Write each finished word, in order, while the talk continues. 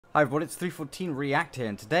Hi everyone, it's 314 React here,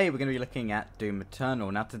 and today we're going to be looking at Doom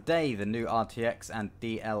Eternal. Now today, the new RTX and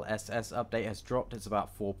DLSS update has dropped. It's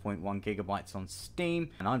about 4.1 gigabytes on Steam,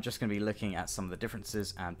 and I'm just going to be looking at some of the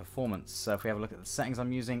differences and performance. So if we have a look at the settings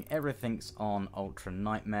I'm using, everything's on Ultra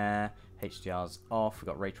Nightmare, HDR's off, we've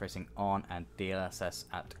got ray tracing on, and DLSS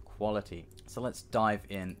at quality. So let's dive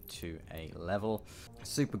into a level.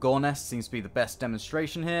 Super Gore Nest seems to be the best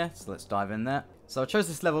demonstration here, so let's dive in there. So I chose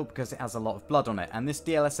this level because it has a lot of blood on it, and this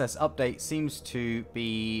DLSS update seems to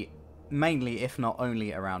be mainly, if not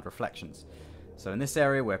only, around reflections. So in this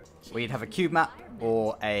area where you'd have a cube map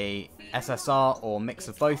or a SSR or mix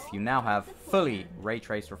of both, you now have fully ray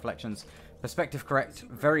traced reflections, perspective correct,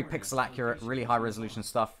 very pixel accurate, really high resolution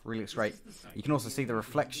stuff, really looks great. You can also see the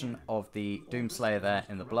reflection of the Doomslayer there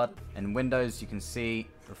in the blood. In Windows you can see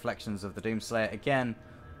reflections of the Doomslayer, again,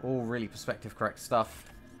 all really perspective correct stuff.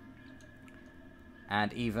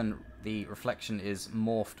 And even the reflection is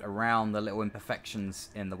morphed around the little imperfections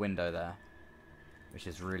in the window there, which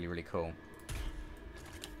is really, really cool.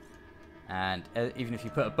 And even if you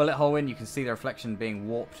put a bullet hole in, you can see the reflection being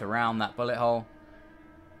warped around that bullet hole.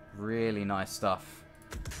 Really nice stuff.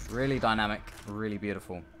 Really dynamic, really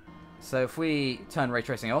beautiful. So if we turn ray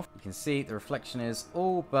tracing off, you can see the reflection is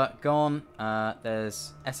all but gone.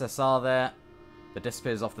 There's SSR there that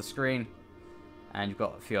disappears off the screen. And you've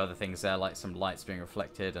got a few other things there, like some lights being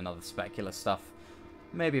reflected and other specular stuff.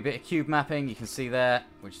 Maybe a bit of cube mapping, you can see there,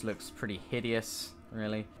 which looks pretty hideous,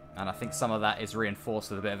 really. And I think some of that is reinforced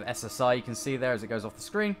with a bit of SSI you can see there as it goes off the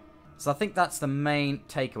screen. So I think that's the main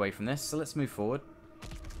takeaway from this. So let's move forward.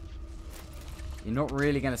 You're not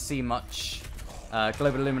really going to see much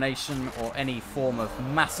global illumination or any form of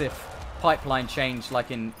massive pipeline change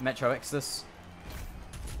like in Metro Exodus.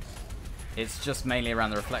 It's just mainly around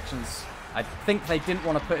the reflections. I think they didn't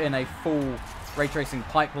want to put in a full ray tracing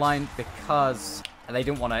pipeline because they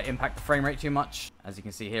didn't want to impact the frame rate too much. As you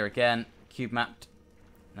can see here again, cube mapped.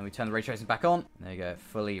 Then we turn the ray tracing back on. There you go,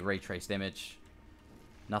 fully ray traced image.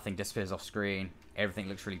 Nothing disappears off screen. Everything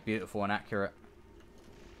looks really beautiful and accurate.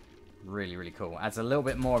 Really, really cool. Adds a little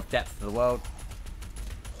bit more of depth to the world.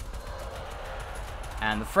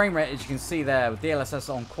 And the frame rate, as you can see there, with DLSS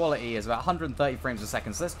on quality, is about 130 frames a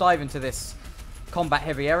second. So let's dive into this combat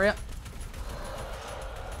heavy area.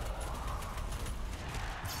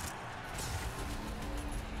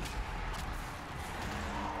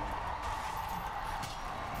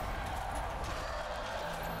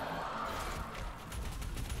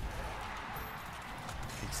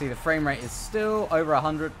 See, the frame rate is still over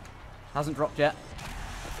 100. Hasn't dropped yet.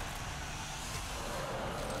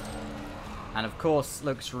 And of course,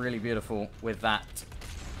 looks really beautiful with that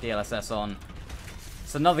DLSS on.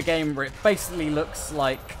 It's another game where it basically looks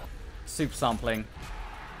like super sampling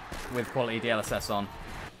with quality DLSS on.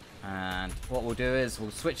 And what we'll do is we'll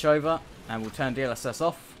switch over and we'll turn DLSS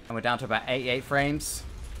off. And we're down to about 88 frames.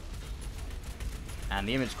 And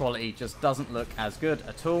the image quality just doesn't look as good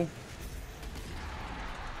at all.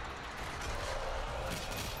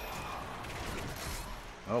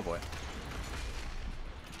 Oh boy.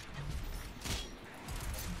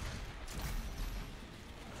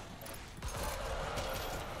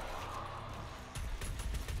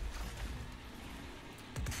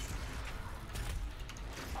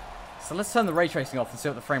 So let's turn the ray tracing off and see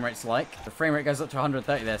what the frame rate's like. The frame rate goes up to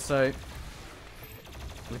 130 there, so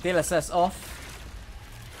with DLSS off,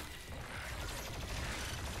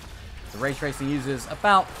 the ray tracing uses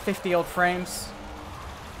about 50 odd frames.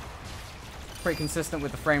 Pretty consistent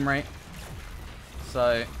with the frame rate.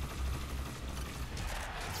 So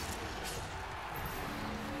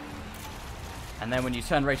and then when you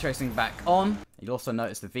turn ray tracing back on, you'll also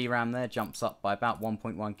notice the VRAM there jumps up by about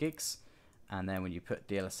 1.1 gigs. And then when you put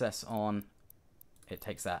DLSS on, it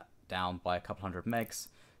takes that down by a couple hundred megs.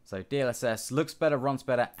 So DLSS looks better, runs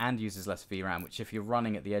better, and uses less VRAM, which if you're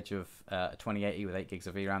running at the edge of a 2080 with 8 gigs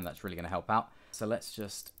of VRAM, that's really going to help out. So let's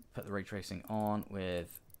just put the ray tracing on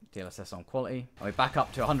with DLSS on quality. And we're back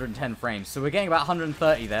up to 110 frames. So we're getting about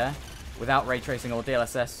 130 there without ray tracing or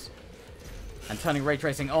DLSS. And turning ray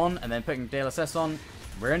tracing on and then putting DLSS on,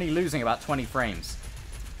 we're only losing about 20 frames.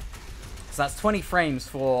 So that's 20 frames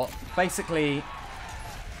for basically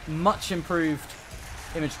much improved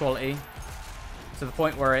image quality to the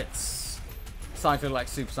point where it's starting to look like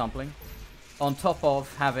super sampling, on top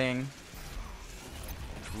of having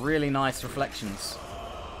really nice reflections.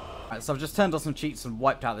 Right, so I've just turned on some cheats and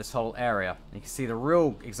wiped out this whole area. You can see the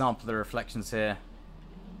real example of the reflections here,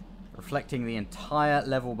 reflecting the entire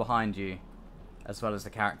level behind you, as well as the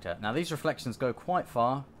character. Now these reflections go quite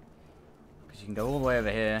far, because you can go all the way over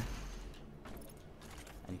here,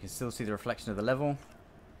 and you can still see the reflection of the level.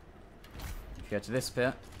 If you go to this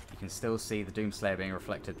bit, you can still see the Doomslayer being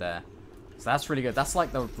reflected there. So that's really good. That's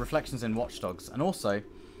like the reflections in Watch Dogs. And also,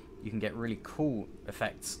 you can get really cool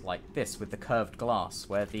effects like this with the curved glass,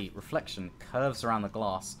 where the reflection curves around the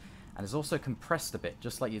glass and is also compressed a bit,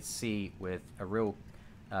 just like you'd see with a real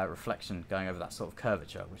reflection going over that sort of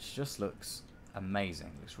curvature, which just looks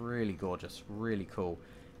amazing. Looks really gorgeous, really cool,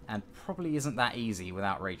 and probably isn't that easy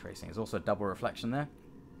without ray tracing. There's also a double reflection there.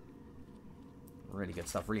 Really good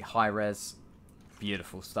stuff, really high res,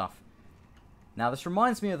 beautiful stuff. Now this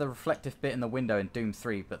reminds me of the reflective bit in the window in Doom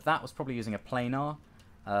 3, but that was probably using a planar,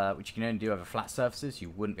 which you can only do over flat surfaces. You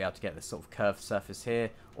wouldn't be able to get this sort of curved surface here,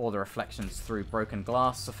 or the reflections through broken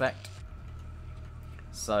glass effect.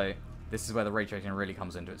 So this is where the ray tracing really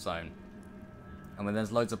comes into its own. And when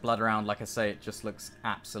there's loads of blood around, like I say, it just looks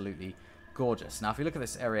absolutely gorgeous. Now if you look at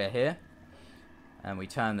this area here, and we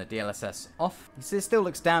turn the DLSS off, you see it still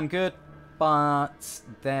looks damn good, but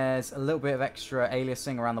there's a little bit of extra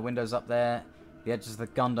aliasing around the windows up there. The edges of the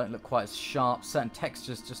gun don't look quite as sharp. Certain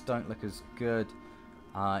textures just don't look as good.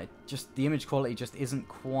 The image quality just isn't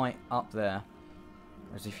quite up there.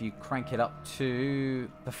 Whereas if you crank it up to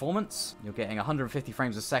performance, you're getting 150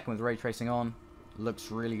 frames a second with ray tracing on.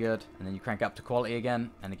 Looks really good. And then you crank up to quality again,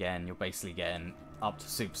 and again, you're basically getting up to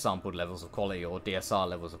super sampled levels of quality or DSR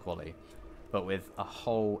levels of quality, but with a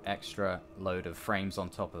whole extra load of frames on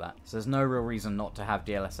top of that. So there's no real reason not to have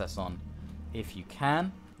DLSS on if you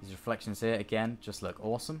can. These reflections here, again, just look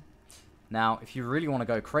awesome. Now, if you really want to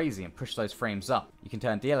go crazy and push those frames up, you can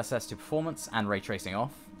turn DLSS to performance and ray tracing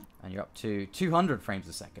off, and you're up to 200 frames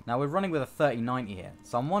a second. Now, we're running with a 3090 here,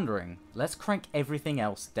 so I'm wondering, let's crank everything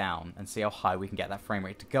else down and see how high we can get that frame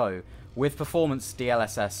rate to go with performance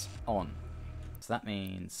DLSS on. So that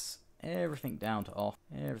means everything down to off,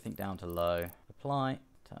 everything down to low, apply,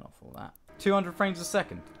 turn off all that. 200 frames a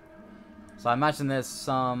second. So I imagine there's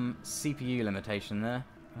some CPU limitation there.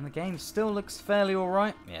 And the game still looks fairly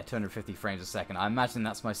alright. Yeah, 250 frames a second. I imagine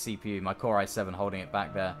that's my CPU, my Core i7 holding it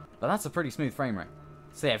back there. But that's a pretty smooth frame rate.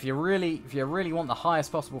 So yeah, if you really want the highest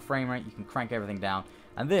possible frame rate, you can crank everything down.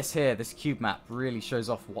 And this here, this cube map, really shows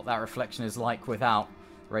off what that reflection is like without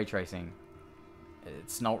ray tracing.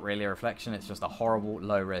 It's not really a reflection, it's just a horrible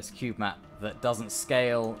low-res cube map that doesn't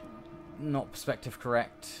scale, not perspective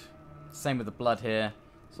correct. Same with the blood here.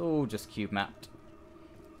 It's all just cube mapped.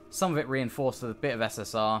 Some of it reinforced with a bit of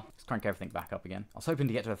SSR. Let's crank everything back up again. I was hoping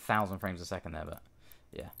to get to 1,000 frames a second there, but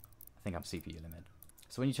yeah, I think I'm CPU limited.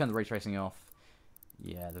 So when you turn the ray tracing off,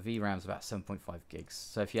 yeah, the VRAM's about 7.5 gigs.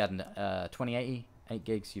 So if you had a 2080, 8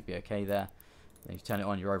 gigs, you'd be okay there. Then you turn it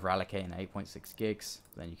on, you're over allocating 8.6 gigs.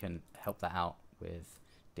 Then you can help that out with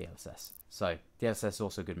DLSS. So DLSS is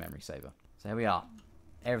also a good memory saver. So here we are.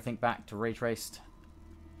 Everything back to ray traced.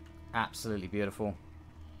 Absolutely beautiful.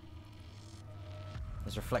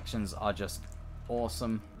 Those reflections are just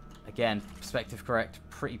awesome. Again, perspective correct,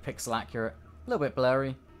 pretty pixel accurate. A little bit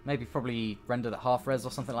blurry. Maybe probably rendered at half res or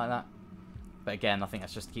something like that. But again, I think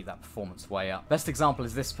that's just to keep that performance way up. Best example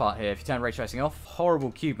is this part here. If you turn ray tracing off,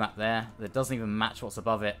 horrible cube map there that doesn't even match what's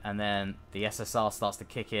above it. And then the SSR starts to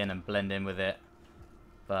kick in and blend in with it.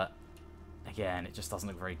 But again, it just doesn't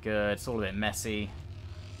look very good. It's all a bit messy.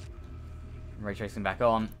 Ray tracing back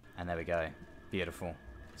on. And there we go. Beautiful.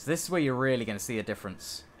 So this is where you're really going to see a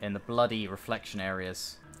difference in the bloody reflection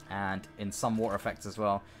areas and in some water effects as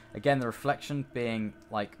well. Again, the reflection being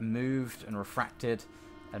like moved and refracted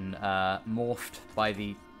and morphed by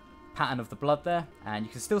the pattern of the blood there. And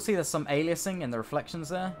you can still see there's some aliasing in the reflections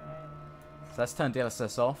there. So let's turn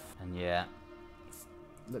DLSS off. And yeah,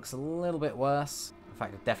 it looks a little bit worse. In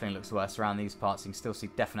fact, it definitely looks worse around these parts. You can still see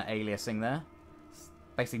definite aliasing there.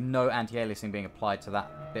 Basically no anti-aliasing being applied to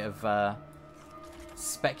that bit of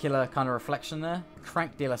specular kind of reflection there.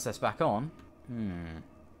 Crank DLSS back on.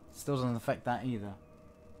 Still doesn't affect that either.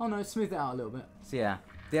 Oh no, it smoothed it out a little bit. So yeah,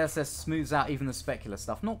 DLSS smooths out even the specular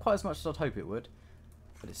stuff. Not quite as much as I'd hope it would,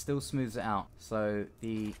 but it still smooths it out. So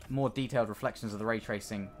the more detailed reflections of the ray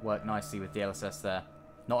tracing work nicely with DLSS there.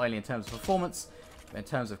 Not only in terms of performance, but in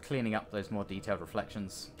terms of cleaning up those more detailed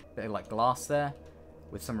reflections. Bit of like glass there,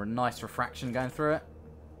 with some nice refraction going through it.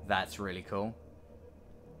 That's really cool.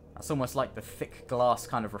 That's almost like the thick glass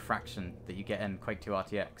kind of refraction that you get in Quake 2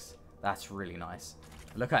 RTX. That's really nice.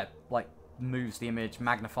 Look at it, like, moves the image,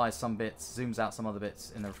 magnifies some bits, zooms out some other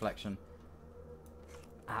bits in the reflection.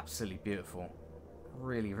 Absolutely beautiful.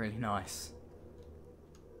 Really, really nice.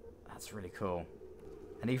 That's really cool.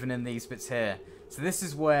 And even in these bits here. So this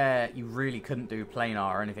is where you really couldn't do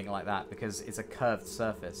planar or anything like that because it's a curved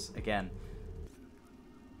surface. Again,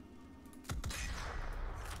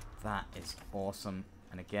 that is awesome.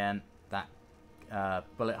 And again, that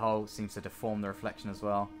bullet hole seems to deform the reflection as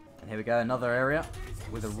well. And here we go, another area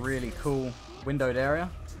with a really cool windowed area.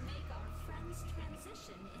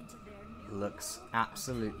 Looks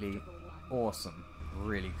absolutely awesome.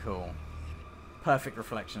 Really cool. Perfect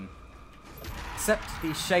reflection. Except the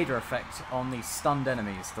shader effect on the stunned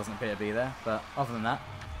enemies doesn't appear to be there, but other than that.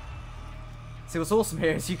 See, what's awesome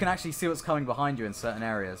here is you can actually see what's coming behind you in certain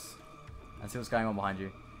areas. And see what's going on behind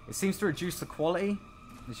you. It seems to reduce the quality.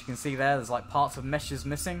 As you can see there's like parts of meshes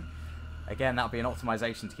missing. Again, that'll be an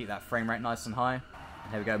optimization to keep that frame rate nice and high.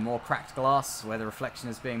 And here we go, more cracked glass where the reflection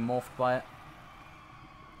is being morphed by it.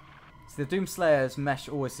 So the Doomslayer's mesh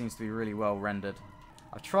always seems to be really well rendered.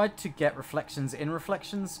 I've tried to get reflections in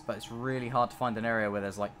reflections, but it's really hard to find an area where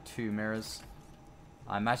there's like 2 mirrors.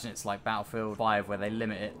 I imagine it's like Battlefield 5 where they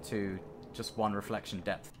limit it to just 1 reflection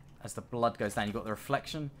depth. As the blood goes down, you've got the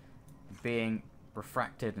reflection being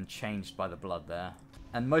refracted and changed by the blood there.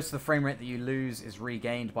 And most of the frame rate that you lose is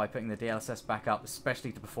regained by putting the DLSS back up,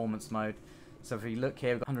 especially to performance mode. So if you look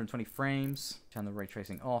here, we've got 120 frames, turn the ray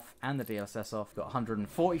tracing off and the DLSS off. We've got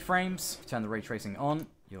 140 frames, turn the ray tracing on,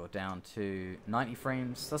 you're down to 90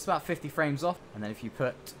 frames. That's about 50 frames off. And then if you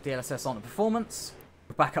put DLSS on to performance,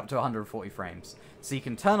 we're back up to 140 frames. So you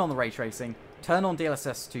can turn on the ray tracing, turn on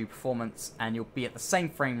DLSS to performance, and you'll be at the same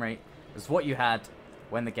frame rate as what you had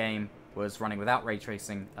when the game was running without ray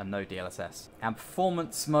tracing and no DLSS. And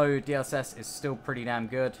performance mode DLSS is still pretty damn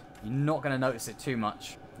good. You're not going to notice it too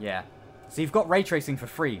much. Yeah. So you've got ray tracing for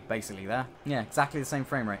free, basically, there. Yeah, exactly the same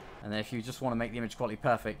frame rate. And then if you just want to make the image quality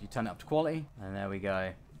perfect, you turn it up to quality. And there we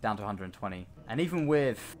go, down to 120. And even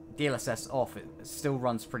with DLSS off, it still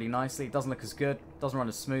runs pretty nicely. It doesn't look as good, doesn't run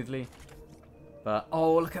as smoothly. But,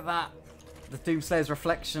 oh, look at that. The Doomslayer's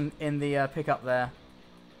reflection in the pickup there.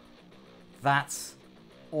 That's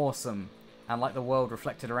awesome. And like the world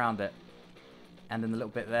reflected around it. And in the little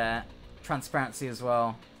bit there, transparency as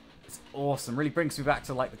well. It's awesome. Really brings me back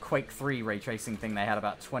to like the Quake 3 ray tracing thing they had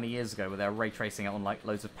about 20 years ago, where they were ray tracing it on like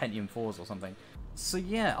loads of Pentium 4s or something. So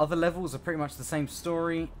yeah, other levels are pretty much the same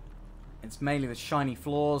story. It's mainly the shiny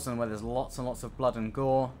floors and where there's lots and lots of blood and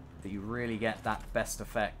gore that you really get that best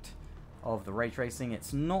effect of the ray tracing.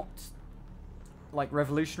 It's not like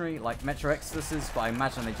revolutionary like Metro Exodus, but I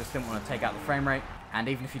imagine they just didn't want to take out the frame rate. And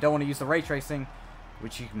even if you don't want to use the ray tracing,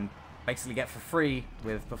 which you can basically get for free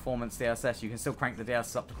with performance DLSS, you can still crank the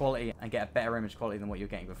DLSS up to quality and get a better image quality than what you were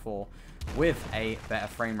getting before with a better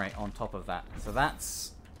frame rate on top of that. So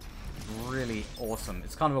that's really awesome.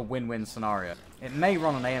 It's kind of a win-win scenario. It may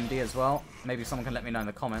run on AMD as well. Maybe someone can let me know in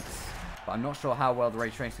the comments. But I'm not sure how well the ray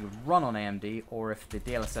tracing would run on AMD or if the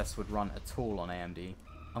DLSS would run at all on AMD.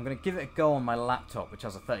 I'm going to give it a go on my laptop, which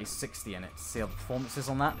has a 3060 in it, to see how the performance is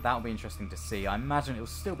on that. That'll be interesting to see. I imagine it'll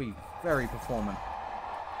still be very performant,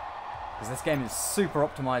 because this game is super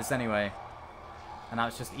optimized anyway, and now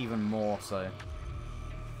it's just even more so.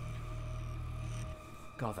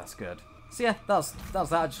 God, that's good. So yeah, that was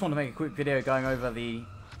that. I just want to make a quick video going over the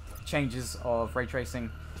changes of ray tracing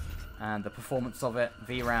and the performance of it,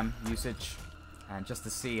 VRAM usage, and just to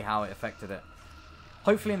see how it affected it.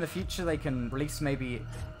 Hopefully in the future they can release maybe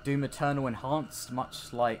Doom Eternal Enhanced,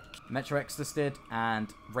 much like Metro Exodus did,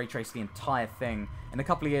 and ray trace the entire thing. In a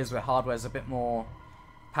couple of years where hardware's a bit more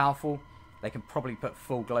powerful, they can probably put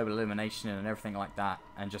full global illumination in and everything like that,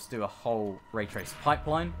 and just do a whole ray trace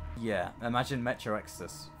pipeline. Yeah, imagine Metro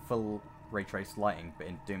Exodus, full ray trace lighting, but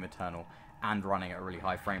in Doom Eternal, and running at a really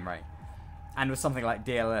high frame rate. And with something like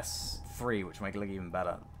DLSS 3, which will make it look even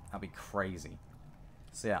better. That'd be crazy.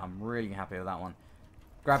 So yeah, I'm really happy with that one.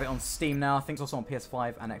 Grab it on Steam now. I think it's also on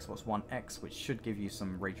PS5 and Xbox One X, which should give you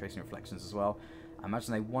some ray tracing reflections as well. I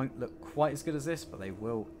imagine they won't look quite as good as this, but they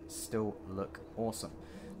will still look awesome.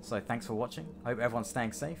 So thanks for watching. I hope everyone's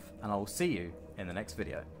staying safe, and I will see you in the next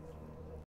video.